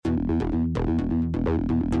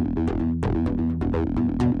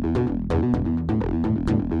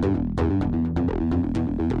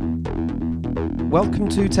welcome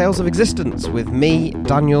to Tales of Existence with me,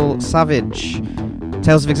 Daniel Savage.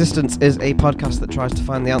 Tales of Existence is a podcast that tries to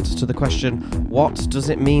find the answer to the question, what does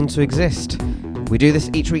it mean to exist? We do this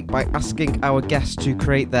each week by asking our guests to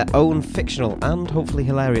create their own fictional and hopefully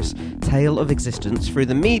hilarious tale of existence through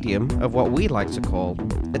the medium of what we like to call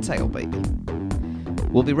a tale baby.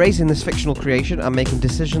 We'll be raising this fictional creation and making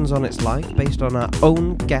decisions on its life based on our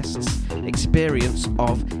own guests' experience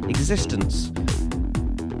of existence.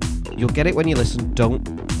 You'll get it when you listen, don't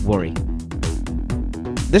worry.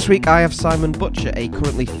 This week I have Simon Butcher, a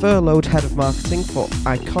currently furloughed head of marketing for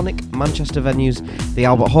iconic Manchester venues, the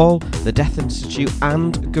Albert Hall, the Death Institute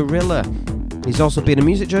and Gorilla. He's also been a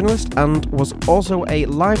music journalist and was also a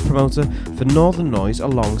live promoter for Northern Noise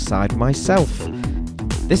alongside myself.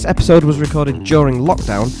 This episode was recorded during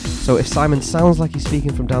lockdown, so if Simon sounds like he's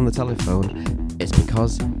speaking from down the telephone, it's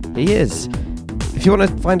because he is. If you want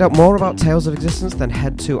to find out more about Tales of Existence, then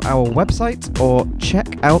head to our website or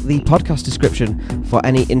check out the podcast description for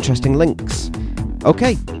any interesting links.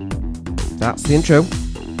 Okay, that's the intro.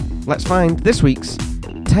 Let's find this week's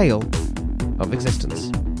Tale of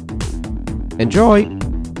Existence. Enjoy!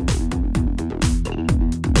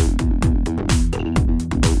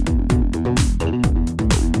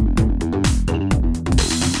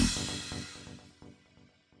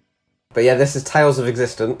 But yeah, this is Tales of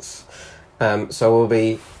Existence. So we'll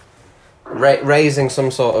be raising some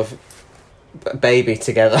sort of baby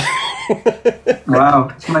together.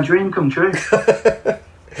 Wow, it's my dream come true.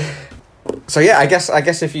 So yeah, I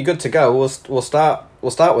guess if you're good to go, we'll start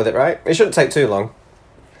with it, right? It shouldn't take too long.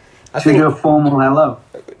 Should we do a formal hello?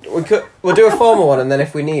 We'll do a formal one, and then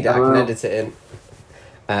if we need it, Hello. I can edit it in.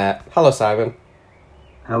 Hello, Simon.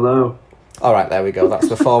 Hello. All right, there we go. That's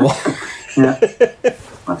the formal. Yeah.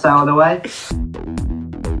 That's out of the way.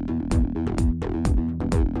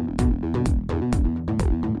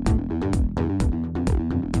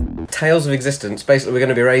 Tales of Existence. Basically, we're going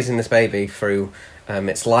to be raising this baby through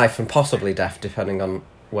its life and possibly death, depending on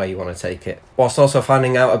where you want to take it. Whilst also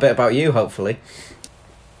finding out a bit about you, hopefully,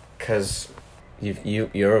 because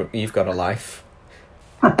you've got a life.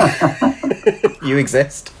 You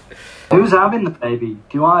exist. Who's having the baby?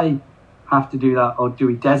 Do I have to do that, or do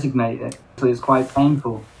we designate it? So it's quite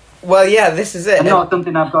painful. Well, yeah, this is it. And not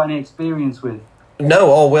something I've got any experience with. No,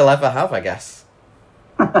 or will ever have, I guess.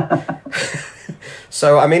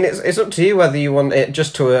 So, I mean, it's up to you whether you want it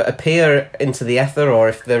just to appear into the ether, or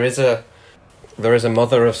if there is a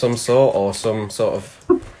mother of some sort, or some sort of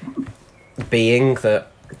being that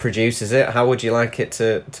produces it. How would you like it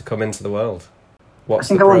to come into the world? What's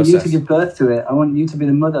the process? I want you to give birth to it. I want you to be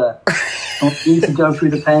the mother. I want you to go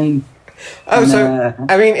through the pain. Oh, so,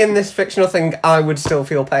 I mean, in this fictional thing, I would still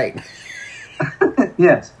feel pain.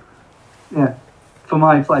 Yes. Yeah. For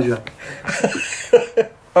my pleasure.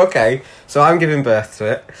 Okay, so I'm giving birth to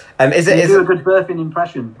it. Is it? Can you do a good birthing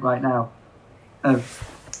impression right now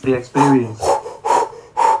of the experience?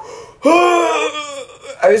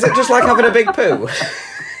 Is it just like having a big poo?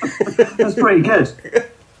 That's pretty good.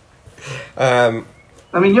 I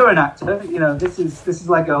mean, you're an actor. You know, this is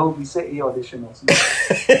like a Holy City audition or something.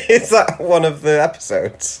 Is that one of the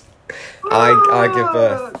episodes? I give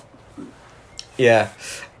birth. Yeah.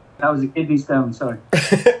 That was a kidney stone, sorry.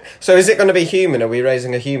 So is it going to be human? Are we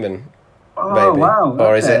raising a human baby? Wow.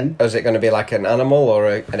 Or okay. is it going to be like an animal or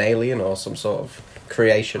an alien or some sort of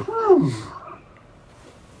creation?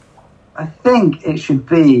 I think it should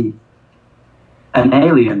be an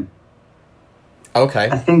alien.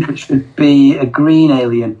 Okay. I think it should be a green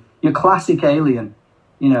alien. Your classic alien.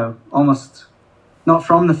 You know, almost not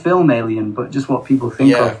from the film Alien, but just what people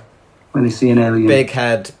think of when they see an alien. Big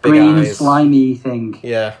head, big green, eyes. slimy thing.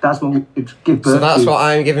 Yeah. That's what we could give birth to. So that's what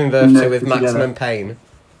I'm giving birth to with together. maximum pain.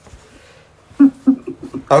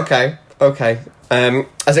 Okay.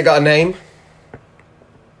 Has it got a name?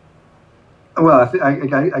 Well,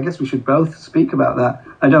 I guess we should both speak about that.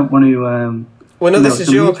 I don't want to... well, no, this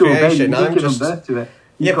is your creation. I'm just... birth to it.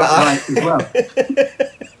 Yeah, but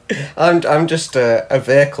I'm just a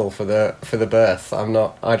vehicle for the birth. I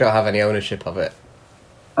don't have any ownership of it.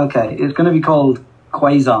 Okay, it's going to be called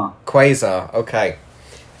Quasar. Quasar, okay.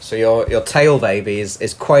 So your tail baby is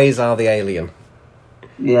Quasar the alien.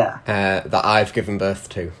 Yeah. That I've given birth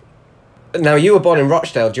to. Now, you were born in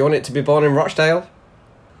Rochdale. Do you want it to be born in Rochdale?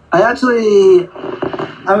 I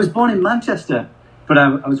was born in Manchester, but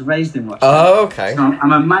I was raised in Rochdale. Oh, okay. So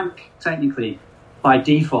I'm a Manc, technically, by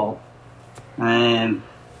default.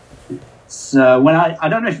 So when I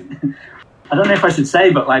don't know if I should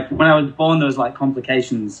say, but like when I was born, there was like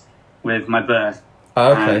complications with my birth.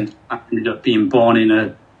 Oh, okay. And I ended up being born in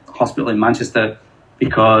a hospital in Manchester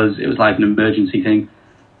because it was like an emergency thing.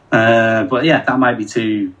 But yeah, that might be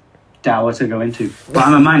too dour to go into. But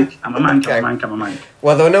I'm a Manc. I'm a Manc. Okay. I'm a Manc.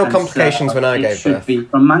 Well, there were no complications when I gave birth. It should be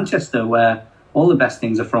from Manchester, where all the best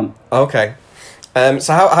things are from. Okay.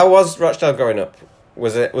 So how was Rochdale growing up?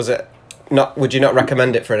 Was it not? Would you not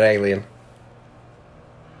recommend it for an alien?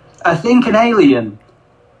 I think an alien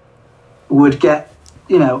would get,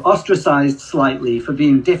 ostracised slightly for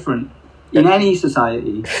being different in any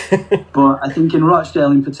society. But I think in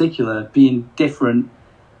Rochdale in particular, being different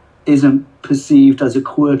isn't perceived as a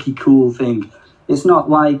quirky, cool thing. It's not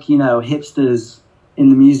like, hipsters in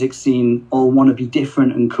the music scene all want to be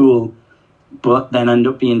different and cool, but then end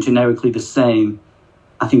up being generically the same.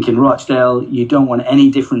 I think in Rochdale, you don't want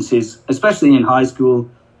any differences, especially in high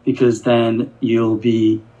school, because then you'll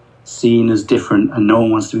be seen as different, and no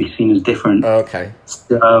one wants to be seen as different. Okay.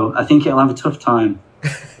 So I think it'll have a tough time.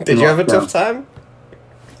 Did you have a tough time?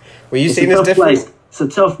 Were you seen as different? Place. It's a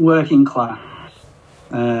tough working class,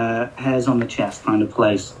 hairs on the chest kind of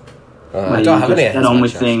place. I don't have any hairs get on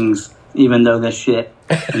with chest. Things, even though they're shit.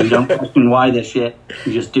 And you don't question why they're shit.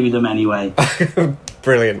 You just do them anyway.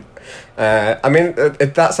 Brilliant.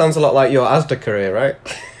 That sounds a lot like your Asda career, right?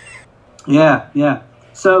 Yeah.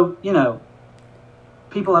 So,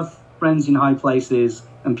 people have friends in high places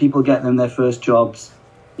and people get them their first jobs.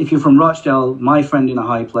 If you're from Rochdale, my friend in a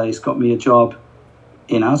high place got me a job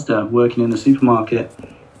in Asda, working in the supermarket.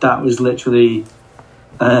 That was literally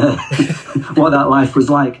what that life was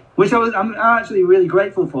like, which I'm actually really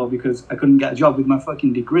grateful for, because I couldn't get a job with my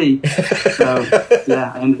fucking degree. So,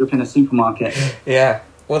 I ended up in a supermarket. Yeah.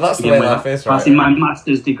 Well, that's the way life is, right? Passing my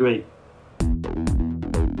master's degree.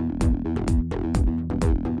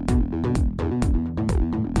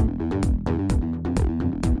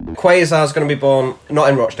 Quasar's going to be born, not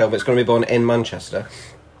in Rochdale, but it's going to be born in Manchester.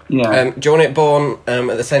 Yeah. Do you want it born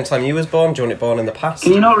at the same time you was born? Do you want it born in the past?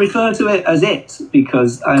 Can you not refer to it as it?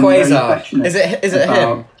 Because I'm very Quasar. affectionate. Is it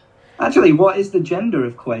him? Actually, what is the gender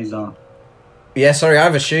of Quasar? Yeah, sorry,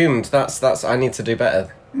 I've assumed. That's. I need to do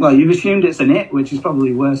better. Well, you've assumed it's an it, which is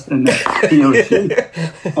probably worse than you're assuming,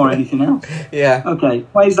 or anything else. Yeah. Okay,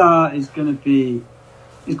 Quasar is going to be...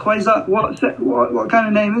 Is Quasar... What kind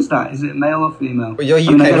of name is that? Is it male or female? Well,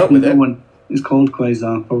 you came up with it. One is called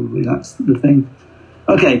Quasar, probably. That's the thing.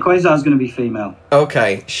 Okay, Quasar's going to be female.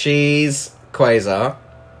 Okay, she's Quasar.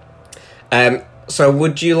 So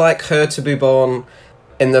would you like her to be born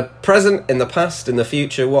in the present, in the past, in the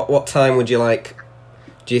future? What time would you like...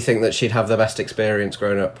 Do you think that she'd have the best experience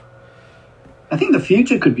growing up? I think the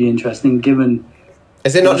future could be interesting, given...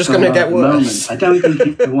 Is it not just going to get worse? I don't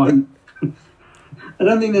think it's one... I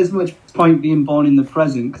don't think there's much point being born in the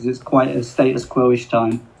present, because it's quite a status quo-ish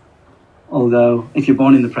time. Although, if you're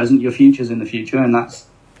born in the present, your future's in the future, and that's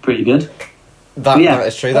pretty good. That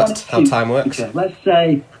is true. That's how time works. Okay, let's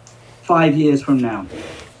say 5 years from now.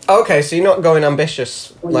 Okay, so you're not going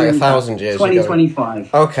ambitious like 1,000 years.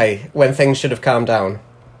 2025. Okay, when things should have calmed down.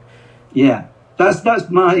 Yeah, that's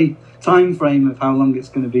my time frame of how long it's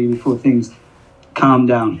going to be before things calm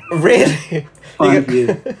down. Really? 5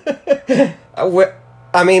 years.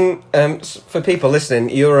 For people listening,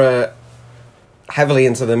 you're heavily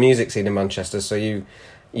into the music scene in Manchester, so you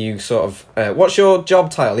sort of... what's your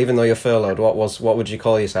job title, even though you're furloughed? What would you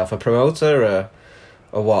call yourself? A promoter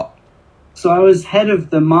or what? So I was head of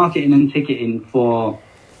the marketing and ticketing for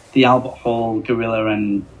the Albert Hall, Gorilla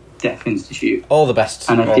and Deaf Institute. All the best.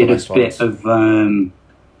 And I did a bit of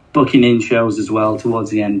booking in shows as well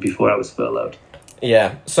towards the end before I was furloughed.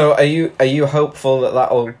 Yeah. So are you hopeful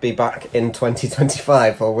that will be back in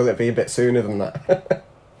 2025, or will it be a bit sooner than that?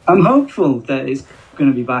 I'm hopeful that it's going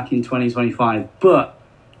to be back in 2025, but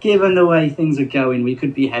given the way things are going, we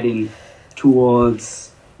could be heading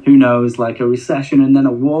towards, who knows, like a recession and then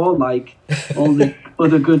a war, like all the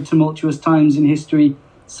other good tumultuous times in history.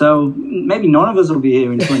 So maybe none of us will be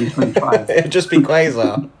here in 2025. It'll just be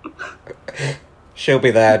Quasar. She'll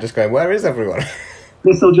be there just going, where is everyone?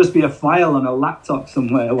 This will just be a file on a laptop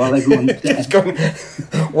somewhere while everyone's dead. Going,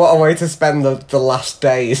 what a way to spend the last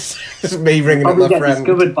days. Just me ringing up my friend. Probably get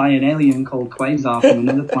discovered by an alien called Quasar from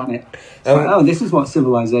another planet. This is what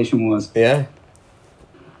civilization was. Yeah.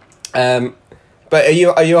 But are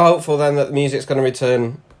you hopeful then that the music's going to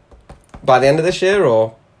return by the end of this year,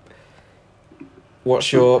 or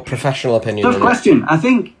what's your professional opinion? Tough question. I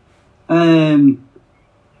think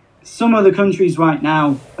some other countries right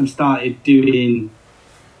now have started doing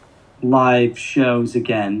live shows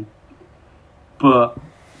again, but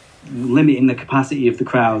limiting the capacity of the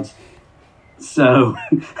crowds. So,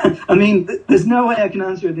 I mean, there's no way I can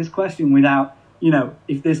answer this question without,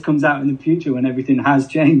 if this comes out in the future when everything has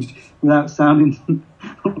changed, without sounding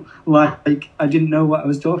like I didn't know what I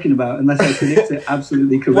was talking about unless I predict it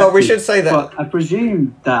absolutely correctly. Well, we should say that. But I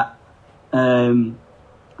presume that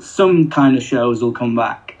some kind of shows will come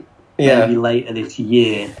back maybe later this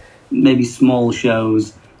year, maybe small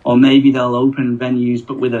shows, or maybe they'll open venues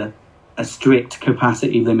but with a strict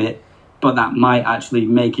capacity limit, but that might actually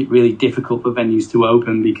make it really difficult for venues to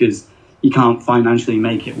open because you can't financially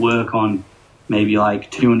make it work on maybe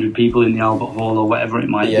like 200 people in the Albert Hall or whatever it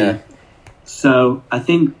might be. So I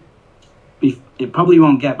think it probably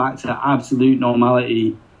won't get back to absolute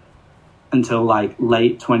normality until like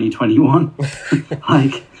late 2021.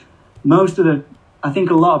 Like I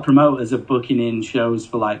think a lot of promoters are booking in shows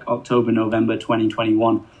for like October, November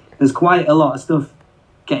 2021. There's quite a lot of stuff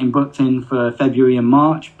getting booked in for February and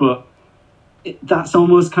March, but that's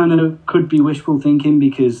almost kind of could be wishful thinking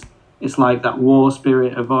because it's like that war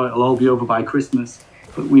spirit of, oh, it'll all be over by Christmas,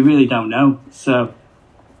 but we really don't know. So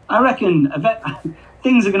I reckon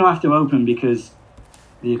things are going to have to open because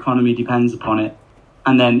the economy depends upon it.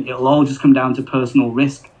 And then it'll all just come down to personal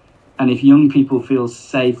risk. And if young people feel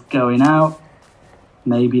safe going out,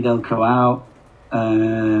 maybe they'll go out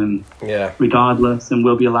regardless, and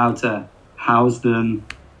we'll be allowed to house them.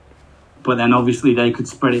 But then obviously they could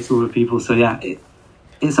spread it to other people. So yeah,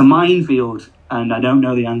 it's a minefield, and I don't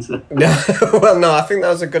know the answer. Well, no, I think that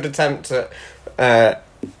was a good attempt at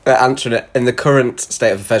answering it in the current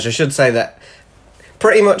state of affairs. I should say that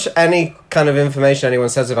pretty much any kind of information anyone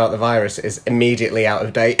says about the virus is immediately out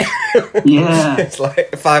of date. Yeah. It's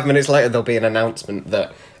like 5 minutes later there'll be an announcement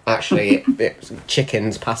that actually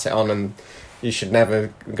chickens pass it on and you should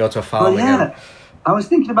never go to a farm again. I was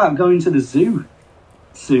thinking about going to the zoo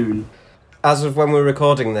soon. As of when we're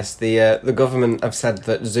recording this, the government have said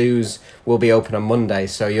that zoos will be open on Monday,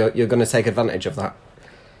 so you're going to take advantage of that.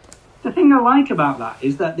 The thing I like about that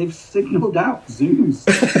is that they've signalled out zoos,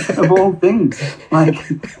 of all things. Like,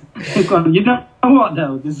 they've gone, you know what,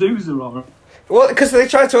 though? The zoos are all right. Well, because they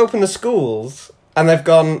tried to open the schools, and they've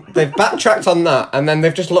backtracked on that, and then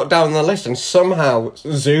they've just looked down the list, and somehow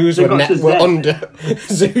zoos were under schools.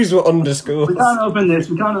 We can't open this.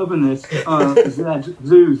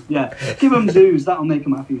 Zoos, yeah. Give them zoos. That'll make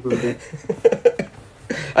them happy for a bit.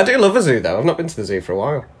 I do love a zoo, though. I've not been to the zoo for a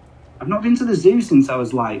while. I've not been to the zoo since I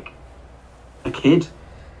was, like, a kid.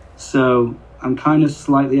 So I'm kind of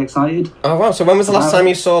slightly excited. Oh, wow. So when was the last time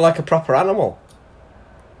you saw, like, a proper animal?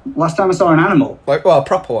 Last time I saw an animal? Like, well, a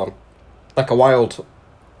proper one. Like a wild...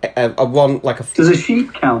 a one, like a... Does a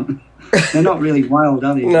sheep count? They're not really wild,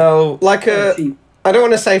 are they? No, like a... I don't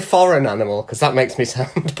want to say foreign animal, because that makes me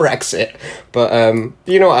sound Brexit. But,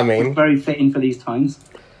 you know what I mean. It's very fitting for these times.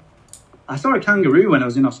 I saw a kangaroo when I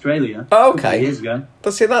was in Australia. Oh, okay. A couple of years ago.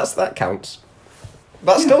 But see, that counts.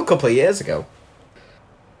 That's still a couple of years ago.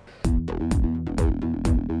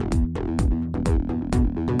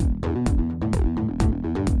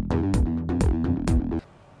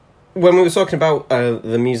 When we were talking about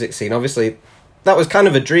the music scene, obviously, that was kind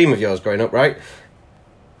of a dream of yours growing up, right?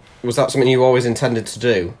 Was that something you always intended to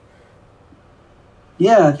do?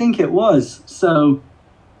 Yeah, I think it was. So,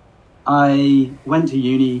 I went to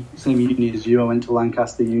uni, same uni as you. I went to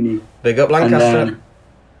Lancaster Uni. Big up Lancaster. And then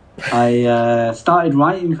I started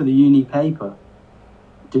writing for the uni paper,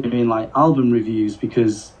 doing like album reviews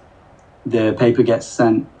because the paper gets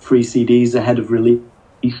sent free CDs ahead of release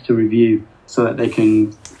to review so that they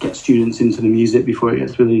can get students into the music before it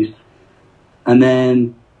gets released. And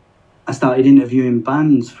then I started interviewing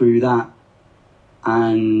bands through that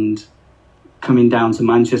and coming down to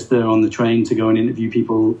Manchester on the train to go and interview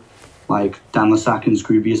people like Dan Lassac and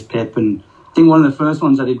Scroobius Pip. And I think one of the first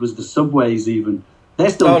ones I did was the Subways even. They're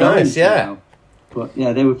still going nice, yeah. now. But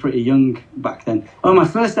yeah, they were pretty young back then. Oh, my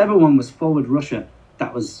first ever one was Forward Russia.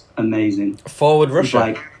 That was amazing. Forward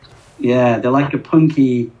Russia? They're like a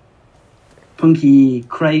punky,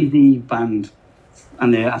 crazy band.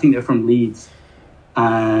 And I think they're from Leeds.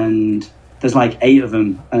 And there's like 8 of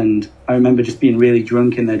them. And I remember just being really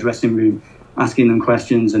drunk in their dressing room, asking them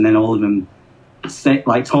questions, and then all of them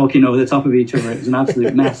talking over the top of each other. It was an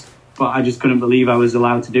absolute mess. But I just couldn't believe I was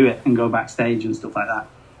allowed to do it and go backstage and stuff like that.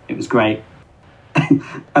 It was great.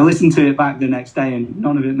 I listened to it back the next day and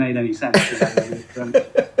none of it made any sense.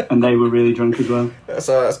 And they were really drunk as well.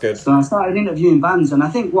 So that's good. So I started interviewing bands, and I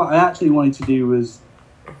think what I actually wanted to do was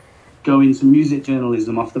go into music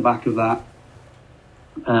journalism off the back of that.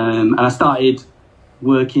 And I started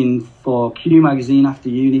working for Q Magazine after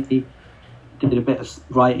uni, did a bit of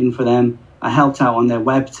writing for them. I helped out on their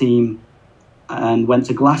web team and went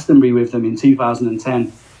to Glastonbury with them in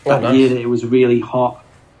 2010, that year that it was really hot.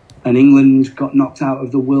 And England got knocked out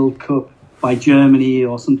of the World Cup by Germany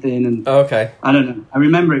or something. And okay. I don't know. I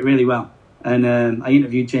remember it really well. And I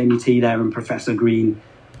interviewed Jamie T there and Professor Green,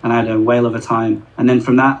 and I had a whale of a time. And then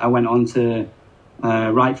from that, I went on to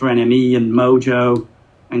write for NME and Mojo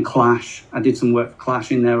and Clash. I did some work for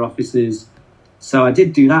Clash in their offices. So I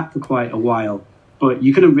did do that for quite a while. But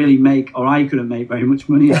you couldn't really make, or I couldn't make very much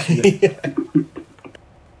money out of it.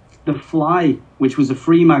 The Fly, which was a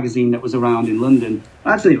free magazine that was around in London.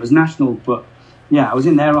 Actually, it was national, but yeah, I was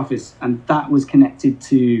in their office, and that was connected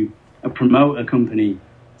to a promoter company.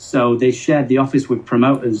 So they shared the office with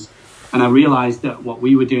promoters, and I realized that what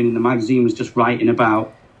we were doing in the magazine was just writing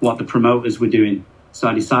about what the promoters were doing. So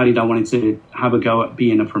I decided I wanted to have a go at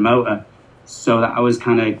being a promoter, so that I was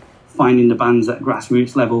kind of finding the bands at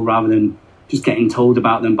grassroots level rather than just getting told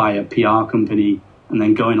about them by a PR company and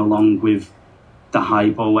then going along with the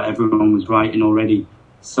hype or what everyone was writing already.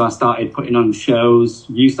 So I started putting on shows.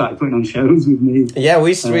 You started putting on shows with me. Yeah,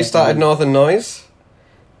 we started Northern Noise,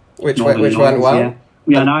 which went well. Yeah.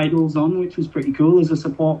 We had Idols on, which was pretty cool as a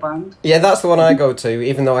support band. Yeah, that's the one I go to,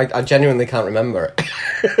 even though I genuinely can't remember it.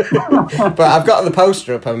 But I've got the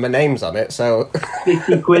poster up and my name's on it, so...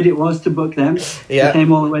 50 quid it was to book them. Yeah. They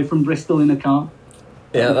came all the way from Bristol in a car.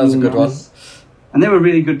 Yeah, that was a good one. And they were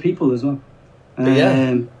really good people as well.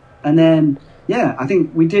 Yeah. And then, yeah, I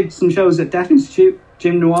think we did some shows at Deaf Institute.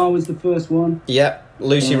 Jim Noir was the first one. Yeah,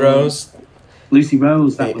 Lucy Rose. Lucy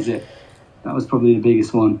Rose, that was it. That was probably the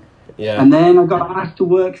biggest one. Yeah. And then I got asked to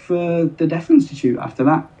work for the Deaf Institute after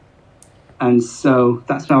that. And so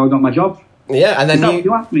that's how I got my job. Yeah, and then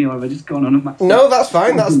you asked me, or have I just gone on at my... No, that's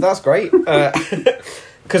fine. That's great.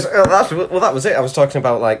 Because that was it. I was talking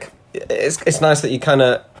about, like, it's nice that you kind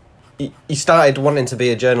of... You started wanting to be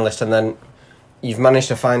a journalist, and then you've managed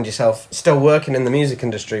to find yourself still working in the music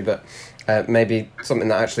industry, but maybe something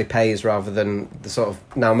that actually pays rather than the sort of...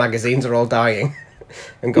 Now magazines are all dying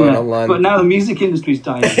and going online. But now the music industry's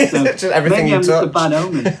dying, so just everything maybe you I'm touch. just a bad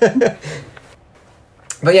omen.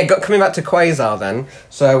 But yeah, coming back to Quasar then.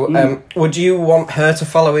 So, would you want her to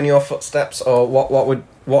follow in your footsteps, or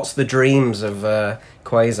what's the dreams of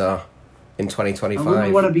Quasar in 2025? I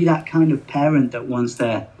wouldn't want to be that kind of parent that wants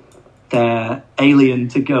their alien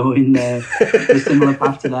to go in the similar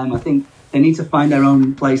path to them. I think they need to find their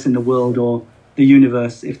own place in the world or the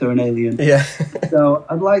universe if they're an alien. Yeah. So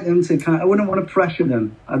I'd like them to I wouldn't want to pressure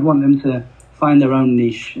them. I'd want them to find their own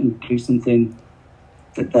niche and do something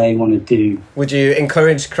that they want to do. Would you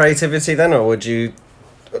encourage creativity then, or would you,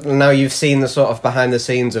 now you've seen the sort of behind the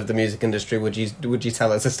scenes of the music industry, would you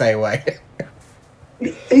tell her to stay away?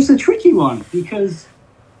 It's a tricky one because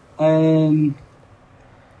I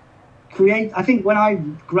think when I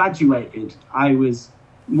graduated, I was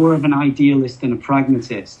more of an idealist than a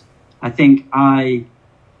pragmatist. I think I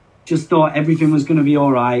just thought everything was going to be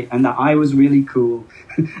all right and that I was really cool.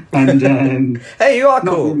 And hey, you are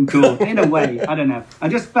not cool. really cool in a way. I don't know. I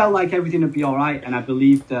just felt like everything would be all right, and I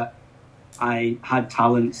believed that I had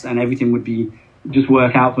talents and everything would be just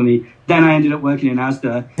work out for me. Then I ended up working in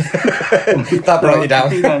Asda. That brought you down. I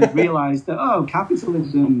think I realised that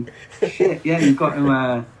capitalism, shit. Yeah, you've got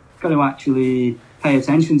to actually pay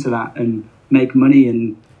attention to that and make money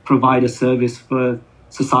and provide a service for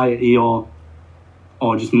society or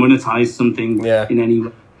just monetize something in any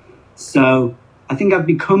way. So I think I've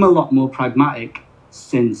become a lot more pragmatic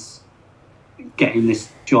since getting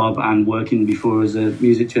this job and working before as a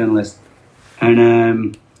music journalist.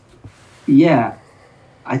 And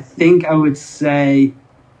I think I would say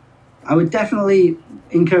I would definitely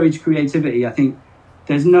encourage creativity. I think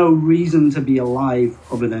there's no reason to be alive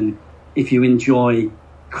other than if you enjoy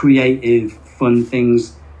creative, fun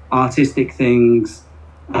things, artistic things.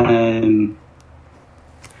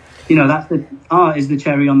 That's the art is the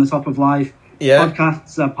cherry on the top of life. Yeah.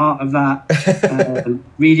 Podcasts are part of that.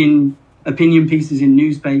 Reading opinion pieces in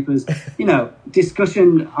newspapers.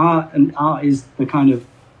 Discussion art is the kind of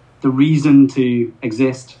the reason to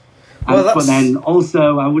exist. But then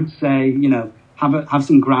also I would say, have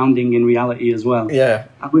some grounding in reality as well. Yeah.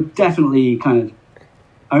 I would definitely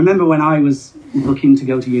I remember when I was looking to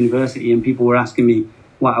go to university and people were asking me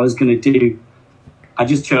what I was going to do, I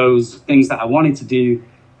just chose things that I wanted to do.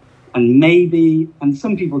 And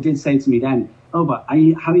some people did say to me then, oh, but how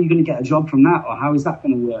are you going to get a job from that? Or how is that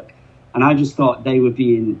going to work? And I just thought they were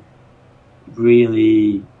being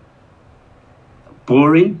really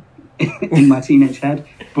boring in my teenage head.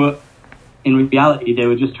 But in reality, they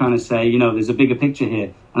were just trying to say, there's a bigger picture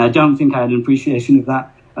here. And I don't think I had an appreciation of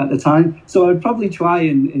that at the time. So I'd probably try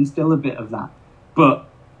and instill a bit of that. But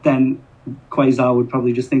then Quasar would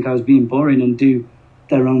probably just think I was being boring and do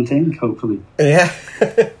their own thing, hopefully. Yeah.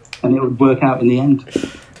 And it would work out in the end.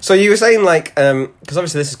 So you were saying, because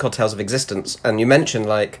obviously this is called Tales of Existence, and you mentioned,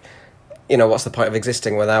 what's the point of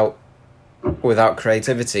existing without without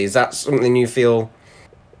creativity. Is that something you feel?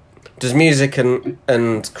 Does music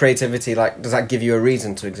and creativity, like, does that give you a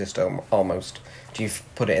reason to exist almost? Do you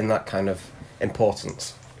put it in that kind of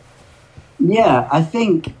importance? Yeah, I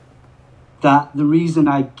think that the reason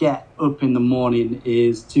I get up in the morning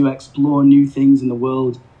is to explore new things in the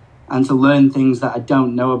world and to learn things that I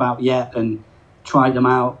don't know about yet and try them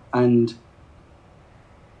out and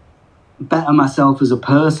better myself as a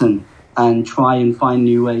person and try and find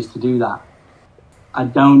new ways to do that. I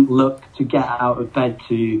don't look to get out of bed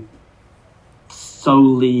to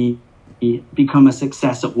solely become a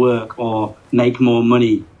success at work or make more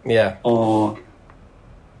money. Yeah. Or,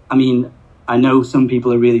 I mean, I know some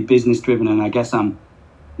people are really business driven, and I guess I'm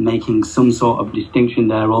making some sort of distinction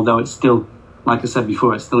there, although it's still, like I said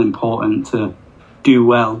before, it's still important to do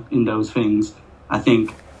well in those things. I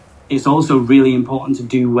think it's also really important to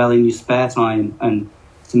do well in your spare time and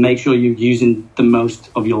to make sure you're using the most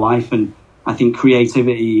of your life. And I think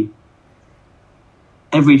creativity,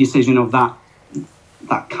 every decision of that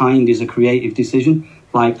kind is a creative decision.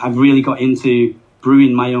 Like, I've really got into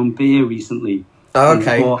brewing my own beer recently. Oh,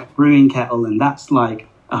 okay. And bought a brewing kettle, and that's like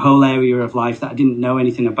a whole area of life that I didn't know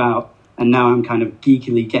anything about, and now I'm kind of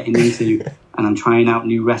geekily getting into, and I'm trying out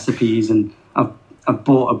new recipes, and I've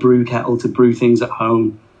bought a brew kettle to brew things at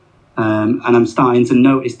home, and I'm starting to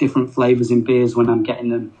notice different flavours in beers when I'm getting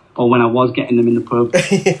them, or when I was getting them in the pub.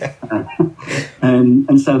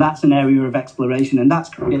 And so that's an area of exploration, and that's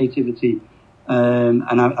creativity. And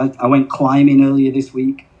I went climbing earlier this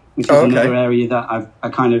week, which is another area that I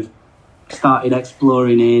kind of started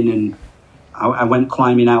exploring in, and I went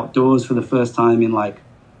climbing outdoors for the first time in like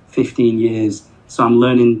 15 years. So I'm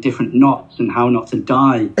learning different knots and how not to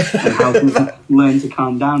die and how to learn to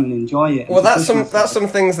calm down and enjoy it. Well, that's some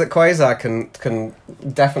things that Quasar can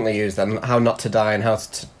definitely use. Then how not to die and how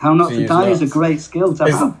not to die knots is a great skill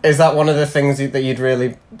to have. Is that one of the things that you'd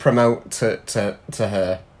really promote to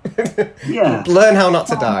her? Yeah, learn how not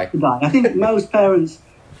to die. I think most parents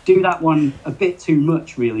do that one a bit too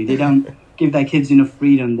much. Really, they don't give their kids enough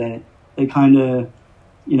freedom. They kind of,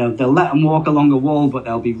 they'll let them walk along a wall, but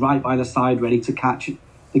they'll be right by the side, ready to catch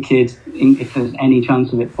the kid if there's any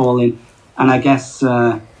chance of it falling. And I guess,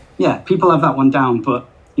 people have that one down, but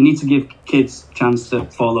you need to give kids a chance to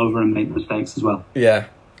fall over and make mistakes as well. Yeah.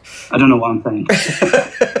 I don't know what I'm saying.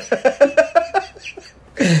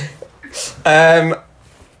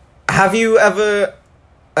 Have you ever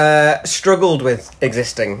struggled with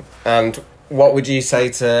existing? And what would you say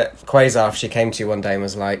to Quasar if she came to you one day and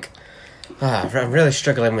was like, I'm really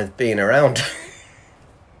struggling with being around?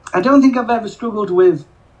 I don't think I've ever struggled with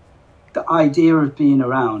the idea of being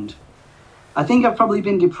around. I think I've probably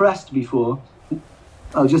been depressed before.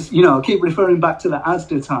 I'll just, keep referring back to the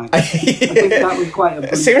Asda time. I think that was quite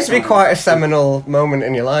a... It seems to be quite a seminal moment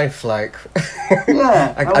in your life, like...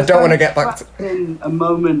 Yeah. I don't want to get back to... in a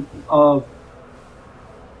moment of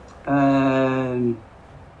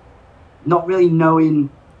not really knowing...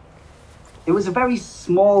 It was a very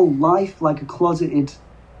small life, like a closeted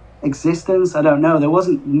existence. I don't know. There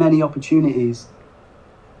wasn't many opportunities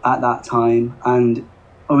at that time, and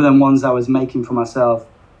other than ones I was making for myself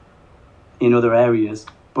in other areas.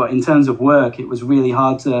 But in terms of work, it was really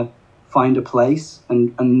hard to find a place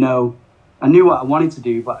and know. I knew what I wanted to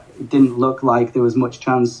do, but it didn't look like there was much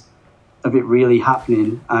chance of it really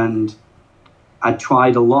happening. And I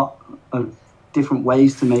tried a lot of different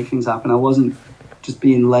ways to make things happen. I wasn't just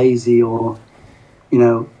being lazy or,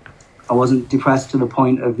 I wasn't depressed to the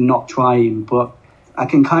point of not trying, but I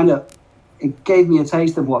can it gave me a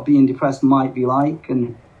taste of what being depressed might be like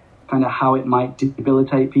and kind of how it might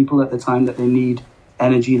debilitate people at the time that they need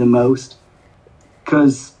energy the most.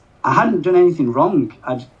 Because I hadn't done anything wrong.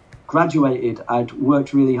 I'd graduated, I'd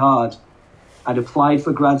worked really hard, I'd applied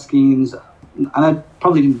for grad schemes, and I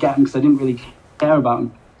probably didn't get them because I didn't really care about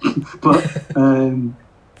them. But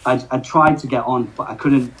I tried to get on, but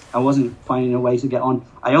I wasn't finding a way to get on.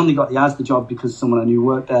 I only got the Asda job because someone I knew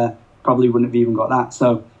worked there, probably wouldn't have even got that.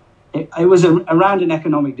 So it was around an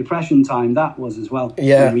economic depression time, that was as well,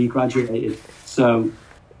 when we graduated. So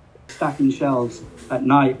stacking shelves at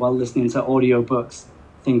night while listening to audiobooks,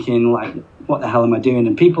 thinking like, what the hell am I doing?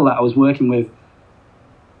 And people that I was working with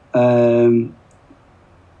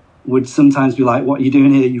would sometimes be like, what are you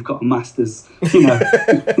doing here? You've got a master's.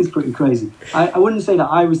 It's pretty crazy. I wouldn't say that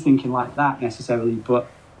I was thinking like that necessarily, but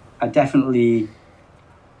I definitely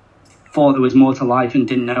thought there was more to life and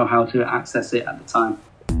didn't know how to access it at the time.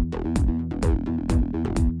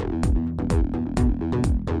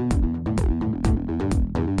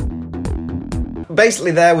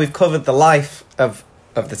 Basically there we've covered the life of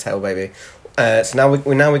the Tail Baby. So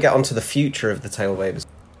now we get on to the future of the Tail Babies.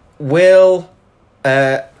 will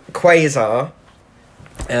Quasar...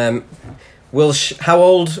 how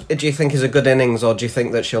old do you think is a good innings, or do you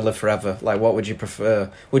think that she'll live forever? Like, what would you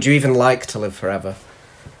prefer? Would you even like to live forever?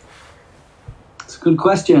 It's a good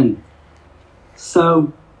question.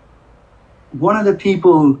 So, one of the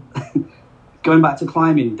people, going back to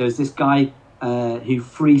climbing, there's this guy who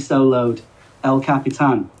free soloed El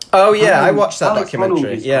Capitan. Oh yeah, I watched that Alex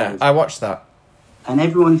documentary. Yeah, I watched that. And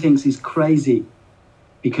everyone thinks he's crazy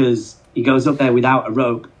because he goes up there without a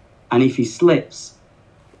rope, and if he slips,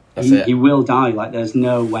 he will die. Like, there's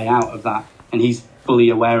no way out of that, and he's fully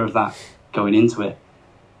aware of that going into it.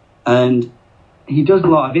 And he does a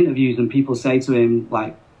lot of interviews, and people say to him,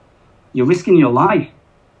 like, you're risking your life.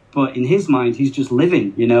 But in his mind, he's just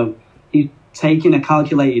living, you know. He's taking a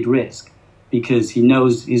calculated risk because he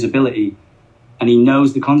knows his ability and he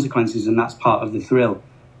knows the consequences, and that's part of the thrill.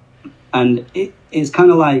 And it's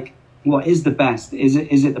kind of like, what is the best? Is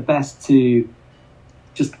it the best to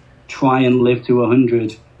just try and live to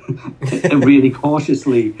 100 really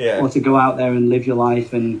cautiously, or to go out there and live your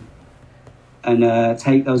life and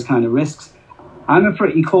take those kind of risks? I'm a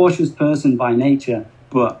pretty cautious person by nature,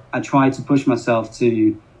 but I try to push myself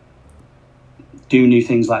to do new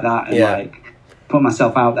things like that and like put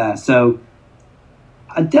myself out there. So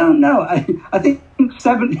I don't know. I think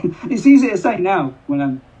 70. It's easy to say now when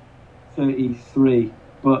I'm 33,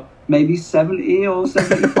 but maybe 70 or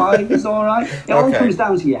 75 is all right. It all comes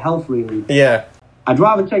down to your health, really. Yeah. I'd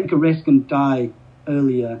rather take a risk and die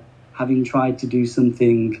earlier, having tried to do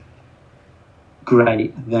something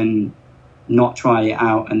great, than not try it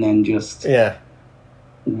out and then just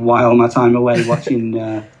while my time away watching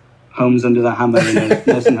Homes Under the Hammer in a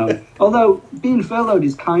nursing home. Although being furloughed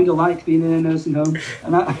is kind of like being in a nursing home,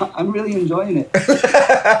 and I'm really enjoying it.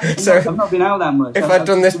 So I've not been out that much. If I'd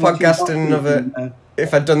done this podcast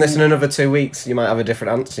if I'd done this in another 2 weeks, you might have a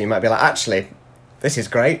different answer. You might be like, actually, this is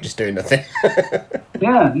great, just doing nothing.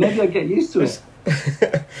 Yeah, maybe I'd get used to it.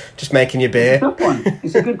 Just making your beer. It's a tough one.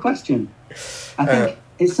 It's a good question. I think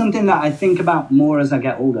it's something that I think about more as I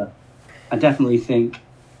get older. I definitely think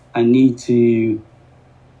I need to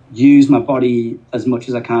use my body as much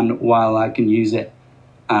as I can while I can use it.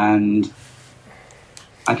 And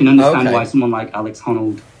I can understand why someone like Alex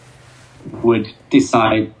Honnold would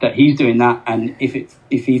decide that he's doing that, and if he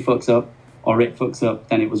fucks up or it fucks up,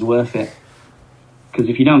 then it was worth it. Because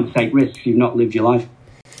if you don't take risks, you've not lived your life.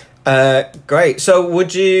 Great. So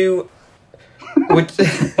would you... Great.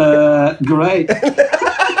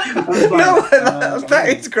 That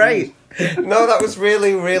is great. No, that was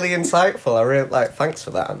really, really insightful. I really thanks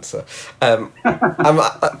for that answer.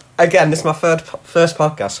 Again, this is my first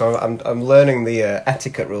podcast, so I'm learning the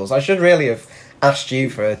etiquette rules. I should really have asked you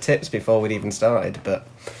for tips before we'd even started, but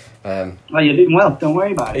well, you're doing well. Don't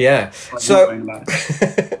worry about it. Yeah.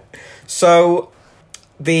 So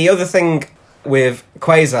the other thing with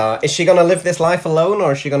Quasar, is she going to live this life alone,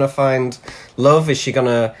 or is she going to find love? Is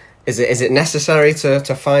it necessary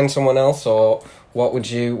to find someone else, or what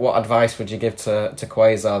advice would you give to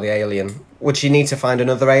Quasar the alien? Would she need to find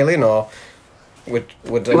another alien, or would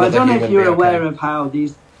well, I don't know if you're aware of how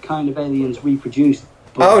these kind of aliens reproduce.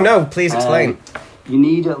 Oh no, please explain. You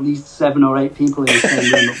need at least 7 or 8 people in the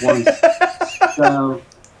same room at once. So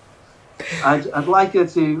I'd like her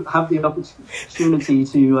to have the opportunity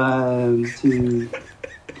to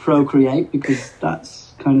procreate, because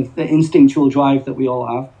that's kind of the instinctual drive that we all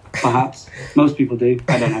have. Perhaps most people do.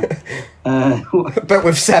 I don't know. But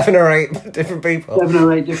with 7 or 8 different people. 7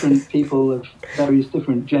 or 8 different people of various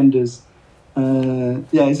different genders.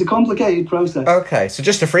 It's a complicated process. Okay, so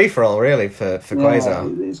just a free for all, really, for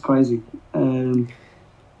Quasar. It's crazy.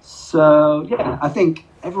 So I think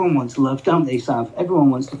everyone wants love, don't they, Sav?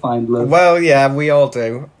 Everyone wants to find love. Well, yeah, we all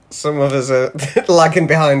do. Some of us are lagging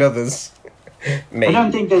behind others. Me. I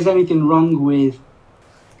don't think there's anything wrong with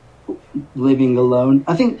living alone.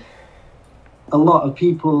 I think a lot of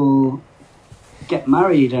people get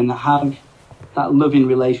married and have that loving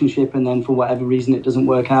relationship, and then for whatever reason it doesn't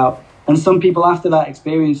work out. And some people after that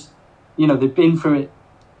experience, they've been through it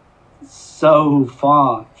so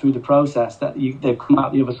far through the process that they've come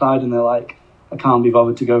out the other side and they're like, I can't be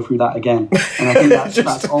bothered to go through that again. And I think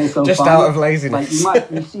that's also just fine. Out of laziness. Like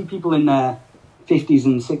you see people in their 50s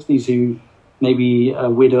and 60s who maybe are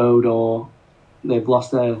widowed, or they've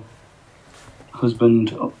lost their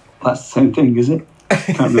husband. Oh, that's the same thing, is it? I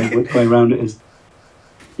can't remember which way around it is.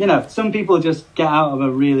 Some people just get out of a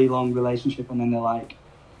really long relationship and then they're like,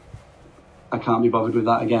 I can't be bothered with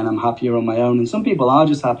that again. I'm happier on my own. And some people are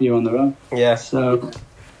just happier on their own. Yeah. So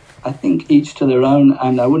I think each to their own,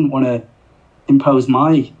 and I wouldn't want to impose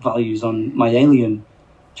my values on my alien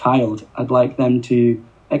child. I'd like them to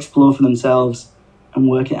explore for themselves and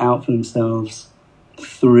work it out for themselves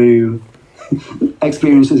through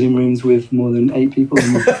experiences in rooms with more than 8 people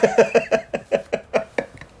in them.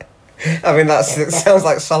 I mean, it sounds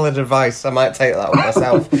like solid advice. I might take that one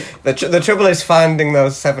myself. The trouble is finding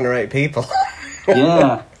those 7 or 8 people.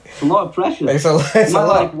 Yeah, it's a lot of pressure. It's a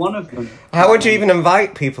lot. Like one of them. How would you even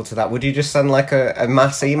invite people to that? Would you just send like a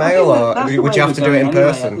mass email, or would you have to do it in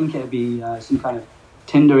person? I think it'd be some kind of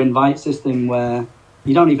Tinder invite system where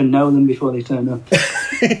you don't even know them before they turn up.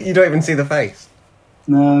 You don't even see the face.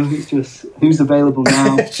 No, it's just who's available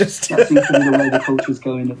now. That seems to be the way the culture's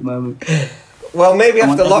going at the moment. Well, maybe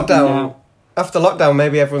after lockdown,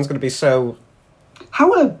 maybe everyone's going to be so.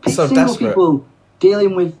 How are single desperate. people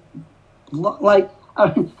dealing with, like,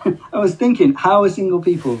 I was thinking, how are single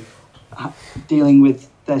people dealing with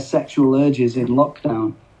their sexual urges in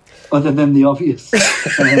lockdown, other than the obvious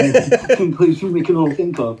conclusion we can all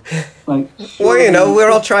think of? Like, well, we're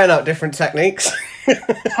all trying out different techniques.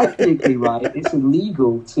 Technically, right, it's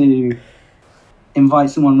illegal to invite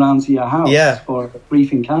someone round to your house for a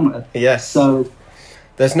brief encounter. Yes. So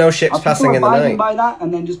there's no ships passing in the night. Are people abiding by that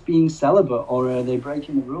and then just being celibate, or are they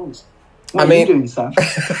breaking the rules? What are you doing, Sav?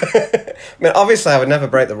 I mean, obviously, I would never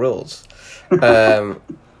break the rules. For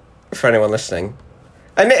anyone listening,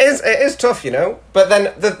 and it is tough, But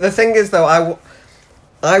then the thing is, though,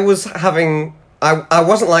 I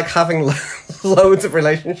wasn't like having loads of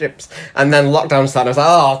relationships, and then lockdown started. I was like,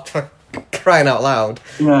 oh, crying out loud!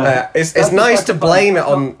 Yeah. It's nice to blame it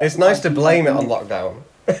on. It's nice to blame it on lockdown.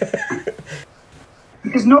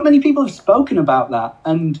 Because not many people have spoken about that,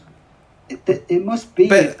 and it must be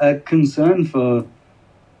a concern for.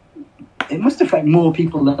 It must affect more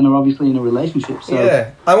people than are obviously in a relationship. So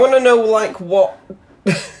yeah, I want to know like what,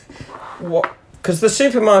 because the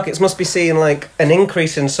supermarkets must be seeing like an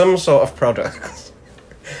increase in some sort of products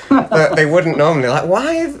that they wouldn't normally. Like,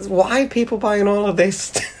 why are people buying all of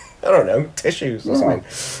this? I don't know, tissues or something.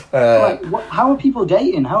 How are people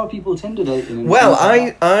dating? How are people Tinder dating? Well,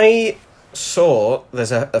 I saw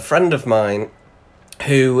there's a friend of mine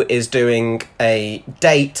who is doing a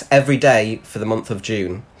date every day for the month of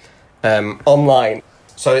June, online.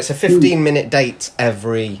 So it's a 15-minute date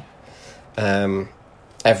every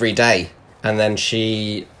day, and then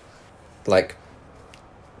she like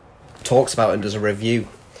talks about it and does a review.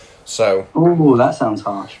 So that sounds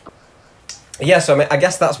harsh. Yeah, so I mean, I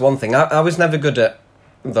guess that's one thing. I was never good at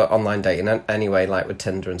the online dating anyway, like with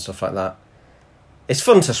Tinder and stuff like that. It's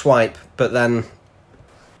fun to swipe, but then...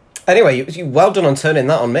 Anyway, you well done on turning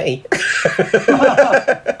that on me.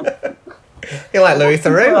 You're like Louis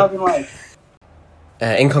Theroux.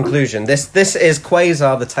 In conclusion, this is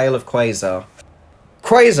Quasar, the tale of Quasar.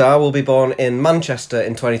 Quasar will be born in Manchester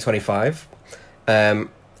in 2025.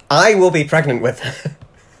 I will be pregnant with her.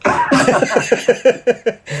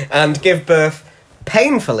 And give birth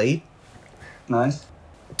painfully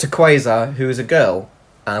to Quasar, who is a girl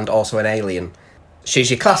and also an alien.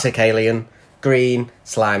 She's your classic alien, green,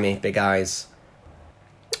 slimy, big eyes.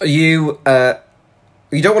 You don't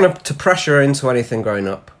want to pressure her into anything growing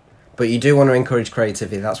up, but you do want to encourage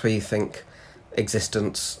creativity. That's where you think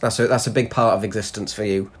existence. That's a big part of existence for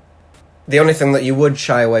you. The only thing that you would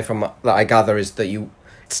shy away from, that I gather, is that you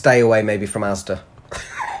stay away maybe from Asda.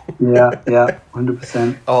 Yeah,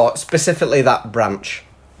 100%. Or specifically that branch,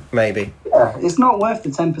 maybe. Yeah, it's not worth the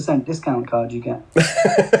 10% discount card you get.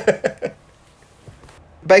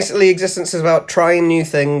 Basically, existence is about trying new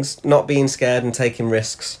things, not being scared and taking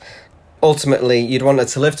risks. Ultimately, you'd want her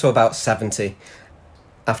to live to about 70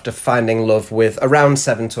 after finding love with around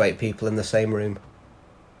 7 to 8 people in the same room.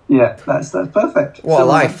 Yeah, that's perfect. What a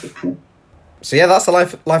life. So yeah, that's the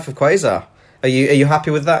life of Quasar. Are you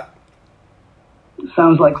happy with that?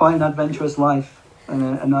 Sounds like quite an adventurous life and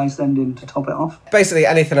a nice ending to top it off. Basically,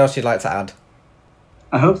 anything else you'd like to add?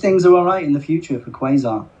 I hope things are all right in the future for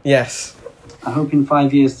Quasar. Yes. I hope in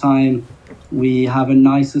 5 years' time we have a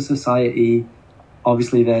nicer society.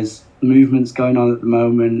 Obviously, there's movements going on at the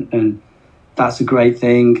moment, and that's a great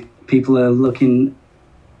thing. People are looking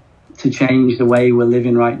to change the way we're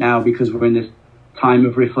living right now because we're in this time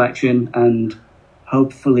of reflection, and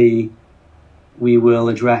hopefully we will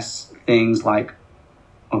address things like,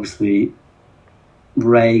 obviously,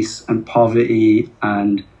 race and poverty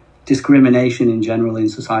and discrimination in general in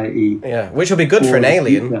society. Yeah, which will be good for an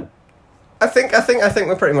alien. Future. I think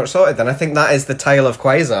we're pretty much sorted then. I think that is the tale of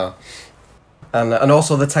Quasar, and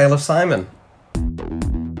also the tale of Simon.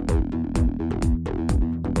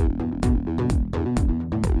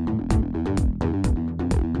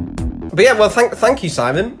 But yeah, well, thank you,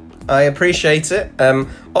 Simon. I appreciate it.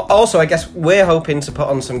 Also, I guess we're hoping to put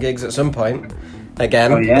on some gigs at some point.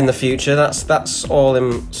 again in the future. That's all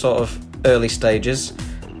in sort of early stages.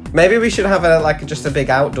 Maybe we should have just a big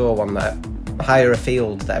outdoor one that hire a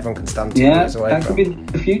field that everyone can stand 2 meters away that from. Could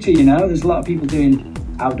be the future, you know. There's a lot of people doing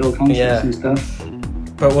outdoor concerts and stuff.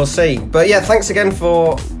 But we'll see. But yeah, thanks again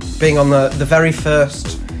for being on the very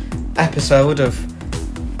first episode of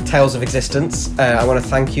Tales of Existence. I want to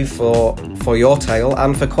thank you for your tale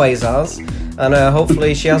and for Quasar's. And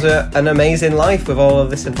hopefully she has an amazing life with all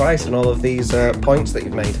of this advice and all of these points that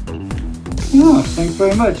you've made. Oh, thanks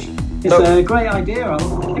very much. It's a great idea.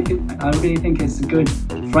 I really think it's a good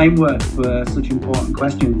framework for such important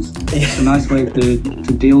questions. It's a nice way to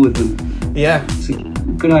deal with them. Yeah. It's a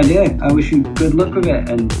good idea. I wish you good luck with it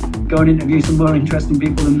and go and interview some more interesting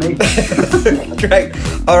people than me. Great.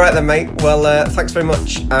 All right then, mate. Well, thanks very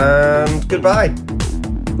much and goodbye.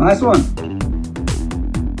 Nice one.